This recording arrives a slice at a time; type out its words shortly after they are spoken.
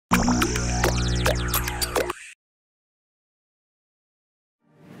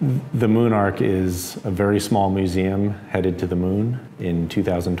The MoonArk is a very small museum headed to the moon in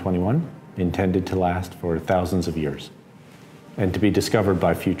 2021, intended to last for thousands of years and to be discovered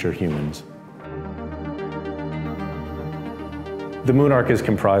by future humans. The MoonArk is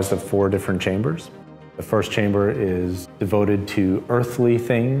comprised of 4 different chambers. The first chamber is devoted to earthly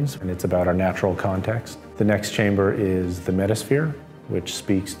things, and it's about our natural context. The next chamber is the metasphere, which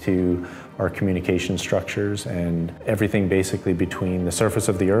speaks to our communication structures and everything basically between the surface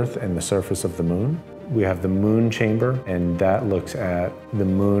of the Earth and the surface of the moon. We have the moon chamber, and that looks at the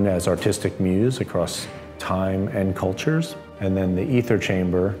moon as artistic muse across time and cultures. And then the ether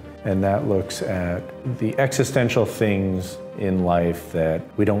chamber, and that looks at the existential things in life that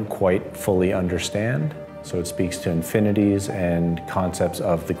we don't quite fully understand. So it speaks to infinities and concepts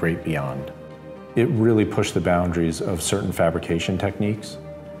of the great beyond. It really pushed the boundaries of certain fabrication techniques.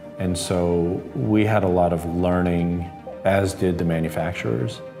 And so we had a lot of learning, as did the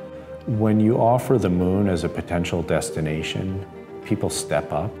manufacturers. When you offer the moon as a potential destination, people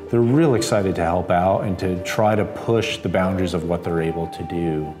step up. They're real excited to help out and to try to push the boundaries of what they're able to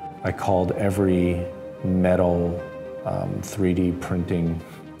do. I called every metal 3D printing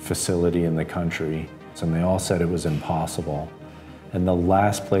facility in the country, and they all said it was impossible. And the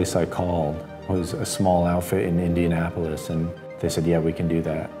last place I called was a small outfit in Indianapolis, and they said, yeah, we can do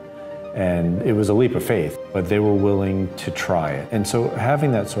that. And it was a leap of faith, but they were willing to try it. And so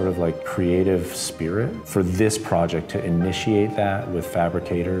having that sort of like creative spirit for this project to initiate that with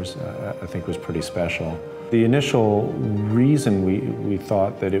fabricators, I think was pretty special. The initial reason we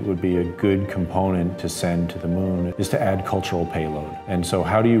thought that it would be a good component to send to the moon is to add cultural payload. And so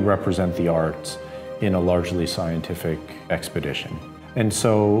how do you represent the arts in a largely scientific expedition? And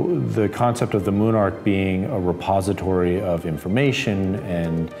so the concept of the MoonArk being a repository of information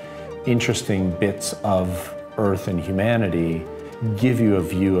and interesting bits of Earth and humanity give you a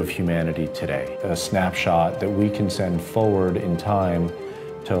view of humanity today, a snapshot that we can send forward in time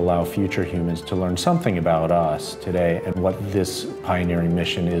to allow future humans to learn something about us today and what this pioneering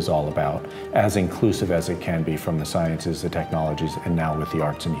mission is all about, as inclusive as it can be from the sciences, the technologies, and now with the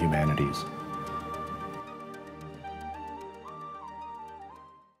arts and humanities.